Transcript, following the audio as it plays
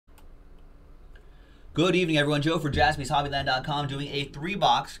Good evening, everyone. Joe for JaspysHobbyland.com doing a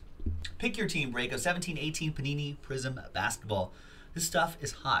 3-box pick your team break of 17-18 Panini Prizm basketball. This stuff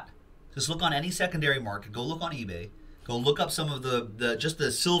is hot. Just look on any secondary market. Go look on eBay. Go look up some of just the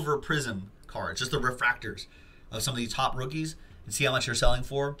silver Prizm cards, just the refractors of some of these top rookies, and see how much they're selling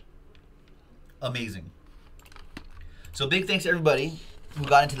for. Amazing. So big thanks to everybody who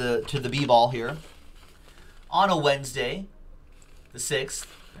got into the B-ball here on a Wednesday, the 6th.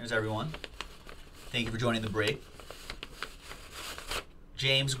 There's everyone. Thank you for joining the break.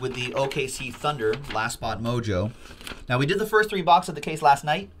 James with the OKC Thunder, last spot mojo. Now, we did the first 3 boxes of the case last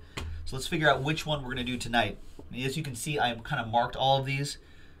night, so let's figure out which one we're going to do tonight. As you can see, I kind of marked all of these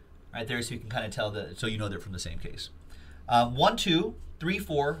right there so you can kind of tell, so you know they're from the same case. 1, 2, 3,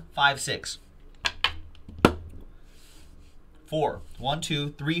 4, 5, 6. 4. 1, 2,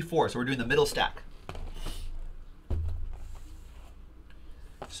 3, 4. So we're doing the middle stack.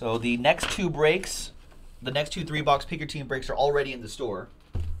 So the next 2 breaks, the next 2 3-box pick your team breaks are already in the store.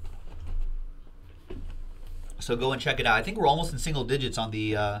 So go and check it out. I think we're almost in single digits on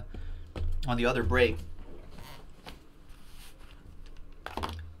the other break.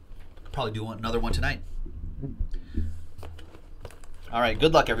 Probably do another one tonight. All right,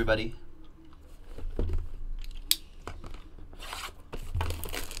 good luck, everybody.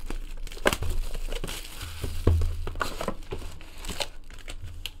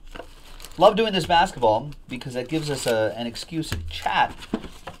 Love doing this basketball because that gives us an excuse to chat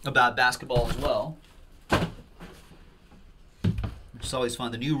about basketball as well, which is always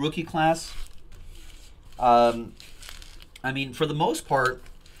fun. The new rookie class, I mean, for the most part,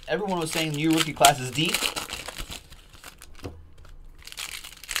 everyone was saying the new rookie class is deep,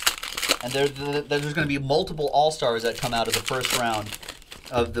 and there's going to be multiple all-stars that come out of the first round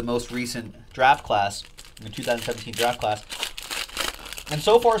of the most recent draft class, the 2017 draft class. And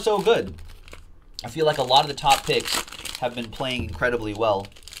so far, so good. I feel like a lot of the top picks have been playing incredibly well,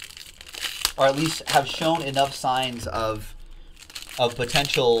 or at least have shown enough signs of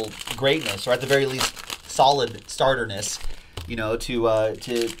potential greatness, or at the very least, solid starterness, you know, to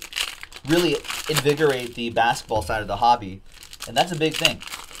really invigorate the basketball side of the hobby, and that's a big thing.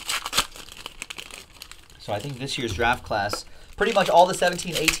 So I think this year's draft class, pretty much all the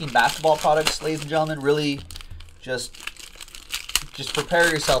 17-18 basketball products, ladies and gentlemen, really just prepare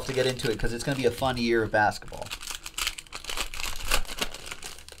yourself to get into it because it's going to be a fun year of basketball.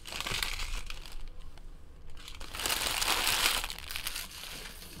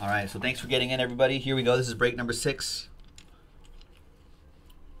 All right, so thanks for getting in, everybody. Here we go. This is break number 6.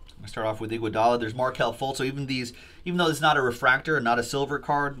 I'm going to start off with Iguodala. There's Markelle Fultz. So even though it's not a refractor and not a silver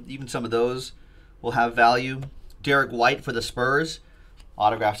card, even some of those will have value. Derek White for the Spurs.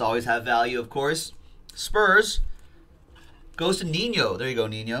 Autographs always have value, of course. Spurs goes to Nino. There you go,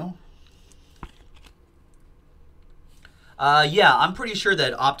 Nino. Yeah, I'm pretty sure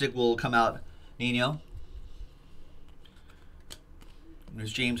that Optic will come out, Nino.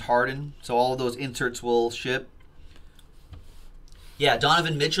 There's James Harden. So all of those inserts will ship. Yeah,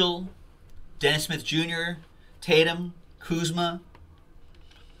 Donovan Mitchell, Dennis Smith Jr., Tatum, Kuzma.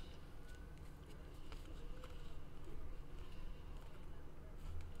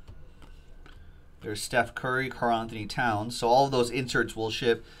 There's Steph Curry, Karl-Anthony Towns. So all of those inserts will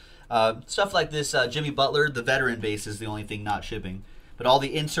ship. Stuff like this, Jimmy Butler, the veteran base is the only thing not shipping. But all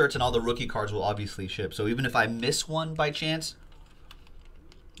the inserts and all the rookie cards will obviously ship. So even if I miss one by chance,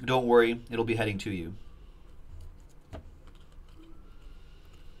 don't worry, it'll be heading to you.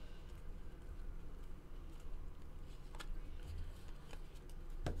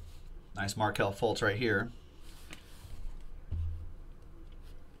 Nice Markelle Fultz right here.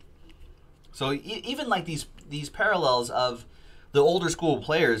 So even like these parallels of the older school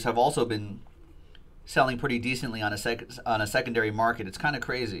players have also been selling pretty decently on a secondary market. It's kind of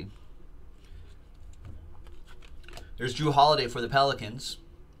crazy. There's Drew Holiday for the Pelicans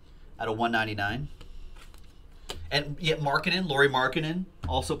at a 199. And yet Markkanen, Lauri Markkanen,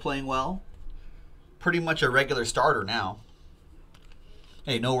 also playing well. Pretty much a regular starter now.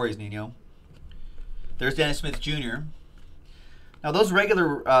 Hey, no worries, Nino. There's Dennis Smith Jr. Now, those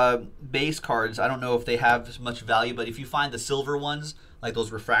regular base cards, I don't know if they have as much value, but if you find the silver ones, like those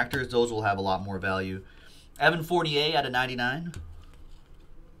refractors, those will have a lot more value. Evan Fournier at a 99.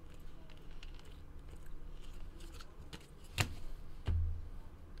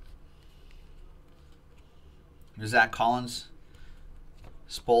 There's Zach Collins,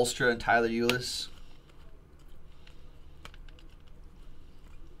 Spoelstra, and Tyler Ulis.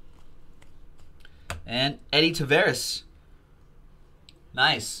 And Eddie Tavares.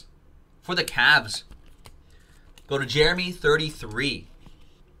 Nice. For the Cavs. Go to Jeremy 33.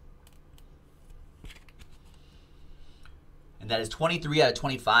 And that is 23 out of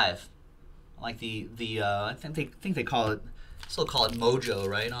 25. I like I think they call it, still call it Mojo,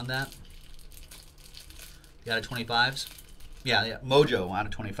 right, on that? The out of 25s? Yeah, Mojo out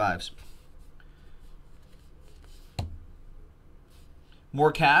of 25s.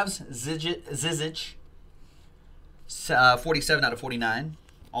 More Cavs, Zizic, 47 out of 49.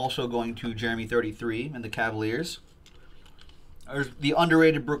 Also going to Jeremy 33 and the Cavaliers. There's the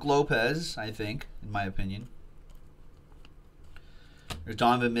underrated Brook Lopez, I think, in my opinion. There's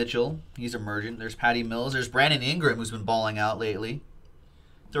Donovan Mitchell. He's emergent. There's Patty Mills. There's Brandon Ingram, who's been balling out lately.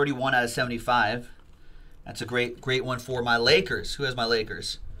 31 out of 75. That's a great one for my Lakers. Who has my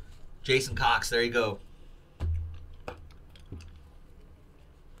Lakers? Jason Cox. There you go.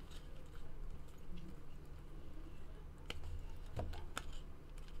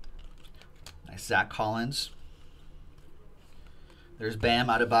 Nice Zach Collins. There's Bam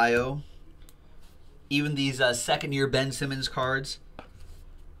Adebayo. Even these second-year Ben Simmons cards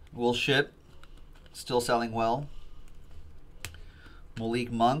will ship. Still selling well.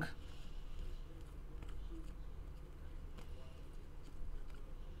 Malik Monk.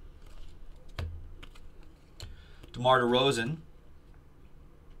 DeMar DeRozan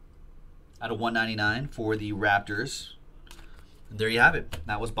out of 199 for the Raptors. And there you have it.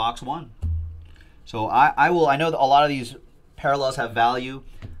 That was box one. So I know that a lot of these parallels have value.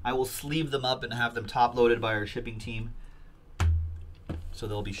 I will sleeve them up and have them top loaded by our shipping team. So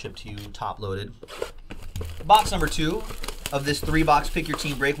they'll be shipped to you top loaded. Box number 2 of this 3-box pick your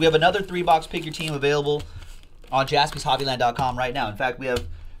team break. We have another 3-box pick your team available on JaspysHobbyland.com right now. In fact, we have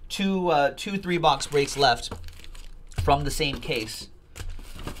two 3-box breaks left from the same case.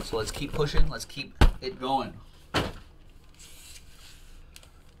 So let's keep pushing. Let's keep it going.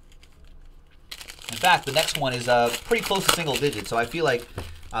 In fact, the next one is pretty close to single digits, so I feel like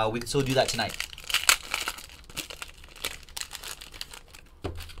we can still do that tonight.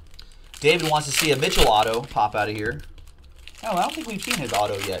 David wants to see a Mitchell auto pop out of here. Oh, I don't think we've seen his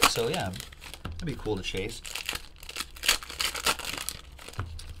auto yet, so yeah, that'd be cool to chase.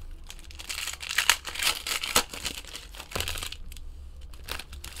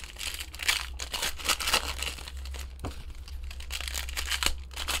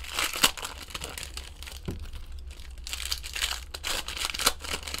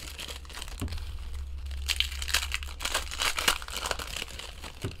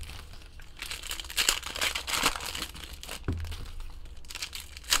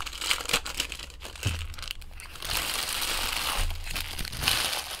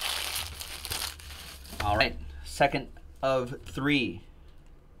 All right, second of 3.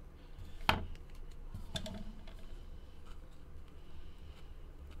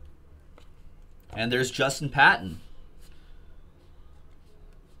 And there's Justin Patton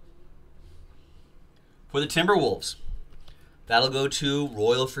for the Timberwolves. That'll go to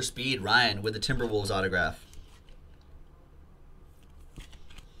Royal for Speed, Ryan, with the Timberwolves autograph.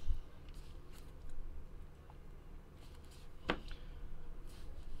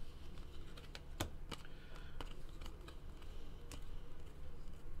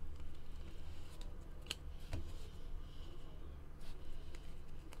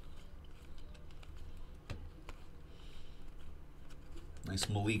 Nice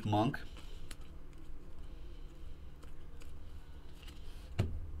Malik Monk.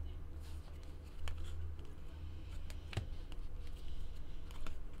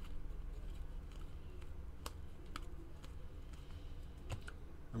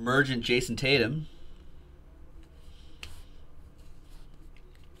 Emergent Jason Tatum.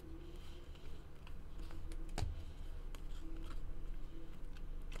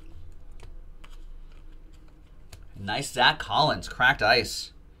 Nice Zach Collins, cracked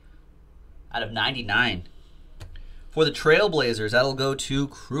ice out of 99. For the Trailblazers, that'll go to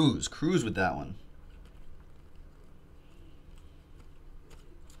Cruz. Cruz with that one.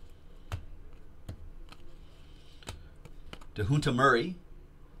 DeJounte Murray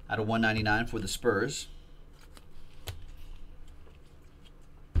out of 199 for the Spurs.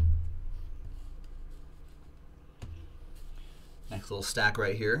 Next little stack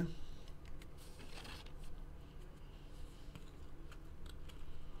right here.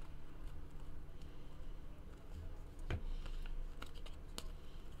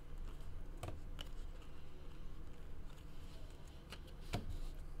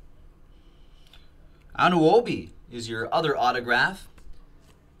 Anunoby is your other autograph.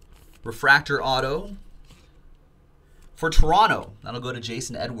 Refractor auto for Toronto. That'll go to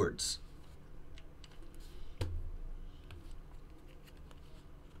Jason Edwards.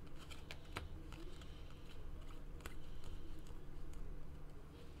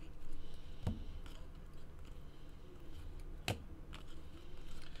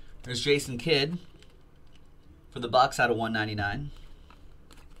 There's Jason Kidd for the Bucks out of 199.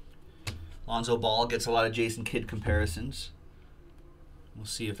 Lonzo Ball gets a lot of Jason Kidd comparisons. We'll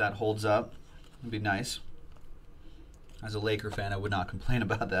see if that holds up. It'd be nice. As a Laker fan, I would not complain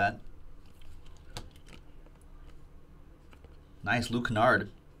about that. Nice, Luke Kennard.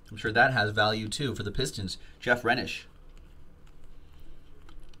 I'm sure that has value too for the Pistons. Jeff Renish.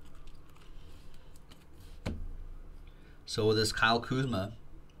 So will this Kyle Kuzma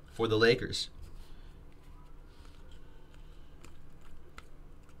for the Lakers.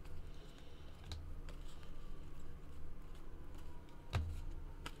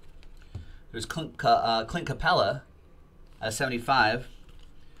 There's Clint Capella at 75.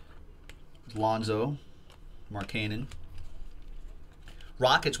 Lonzo, Markkanen.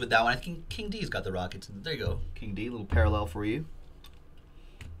 Rockets with that one. I think King D's got the Rockets. There you go, King D. A little parallel for you.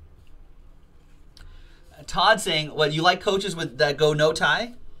 Todd saying, what, you like coaches with that go no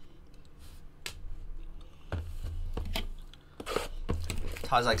tie?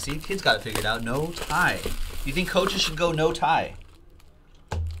 Todd's like, see, kids got it figured out. No tie. You think coaches should go no tie?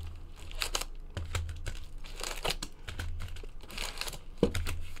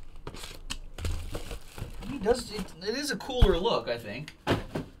 It is a cooler look, I think.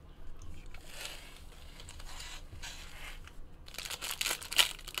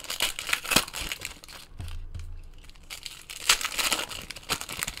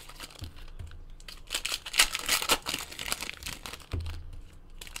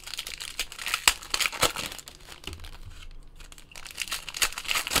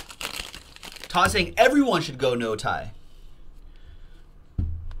 Todd's saying everyone should go no tie.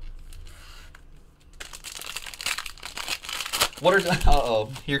 What are?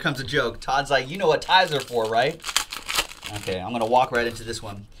 Uh-oh, here comes a joke. Todd's like, you know what ties are for, right? Okay, I'm gonna walk right into this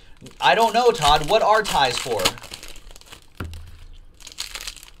one. I don't know, Todd. What are ties for?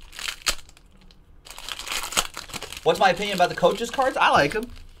 What's my opinion about the coaches' cards? I like them.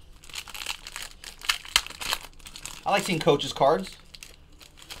 I like seeing coaches' cards.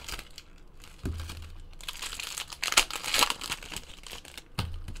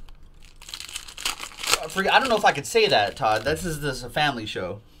 I don't know if I could say that, Todd. This is a family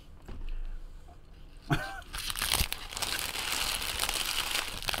show.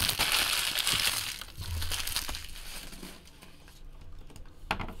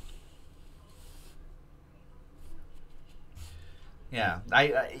 Yeah,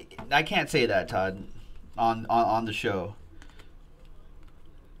 I can't say that, Todd, on the show.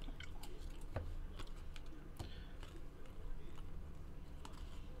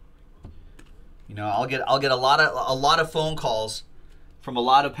 You know, I'll get a lot of phone calls from a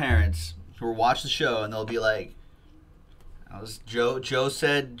lot of parents who will watch the show and they'll be like, Joe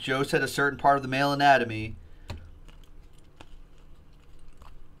said a certain part of the male anatomy.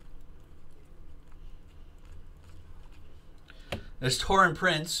 There's Torin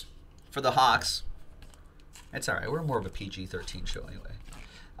Prince for the Hawks. It's all right. We're more of a PG-13 show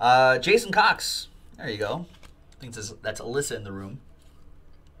anyway. Jason Cox. There you go. I think that's Alyssa in the room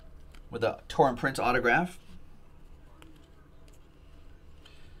with a Torin Prince autograph.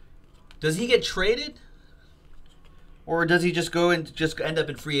 Does he get traded? Or does he just go and just end up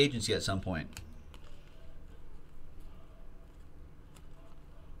in free agency at some point?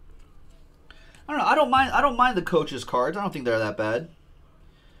 I don't know. I don't mind the coaches' cards. I don't think they're that bad.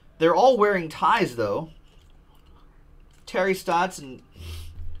 They're all wearing ties though. Terry Stotts and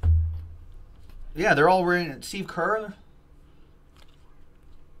yeah, they're all wearing Steve Kerr.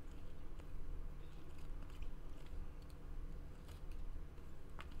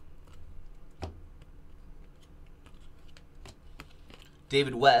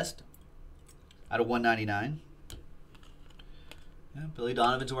 David West out of 199. Yeah, Billy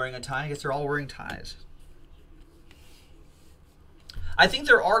Donovan's wearing a tie. I guess they're all wearing ties. I think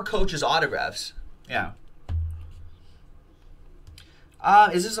there are coaches' autographs. Yeah.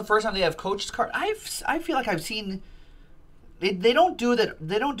 Is this the first time they have coaches' card? I feel like I've seen. They don't do that.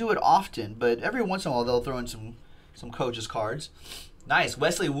 They don't do it often, but every once in a while they'll throw in some coaches' cards. Nice,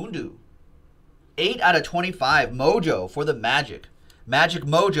 Wesley Wundu. 8 out of 25. Mojo for the Magic. Magic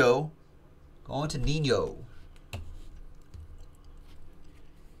Mojo going to Nino.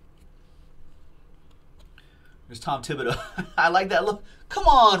 There's Tom Thibodeau. I like that look. Come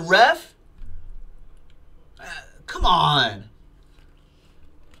on, ref. Come on.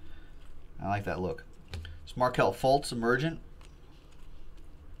 I like that look. It's Markelle Fultz, Emergent.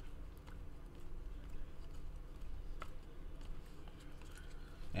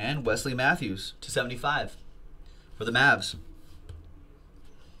 And Wesley Matthews, /75 for the Mavs.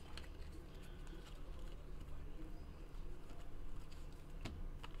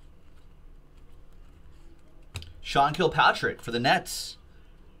 Sean Kilpatrick for the Nets.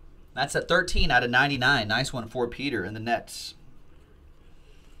 That's at 13 out of 99. Nice one for Peter and the Nets.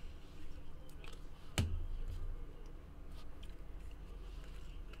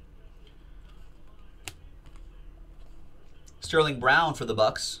 Sterling Brown for the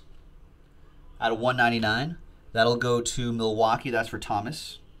Bucks out of 199. That'll go to Milwaukee. That's for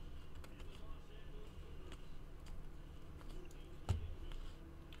Thomas.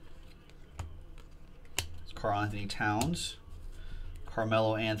 It's Karl Anthony Towns.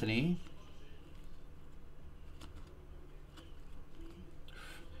 Carmelo Anthony.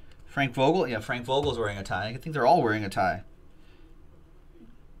 Frank Vogel. Yeah, Frank Vogel's wearing a tie. I think they're all wearing a tie.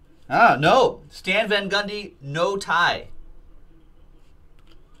 Ah, no. Stan Van Gundy, no tie.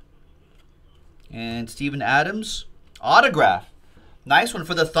 And Steven Adams, autograph. Nice one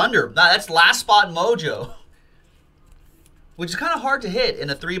for the Thunder. That's last spot mojo. Which is kind of hard to hit in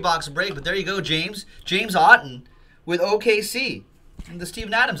a 3-box break, but there you go, James. James Otten with OKC. And the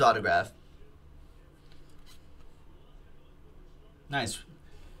Steven Adams autograph. Nice.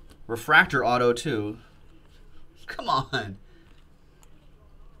 Refractor auto, too. Come on.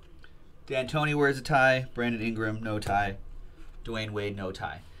 D'Antoni wears a tie. Brandon Ingram, no tie. Dwayne Wade, no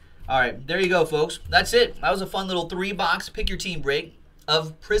tie. All right, there you go, folks. That's it. That was a fun little 3-box pick your team break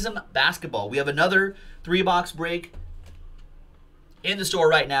of Prizm basketball. We have another 3-box break in the store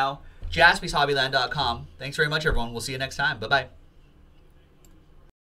right now. JaspysHobbyland.com. Thanks very much, everyone. We'll see you next time. Bye-bye.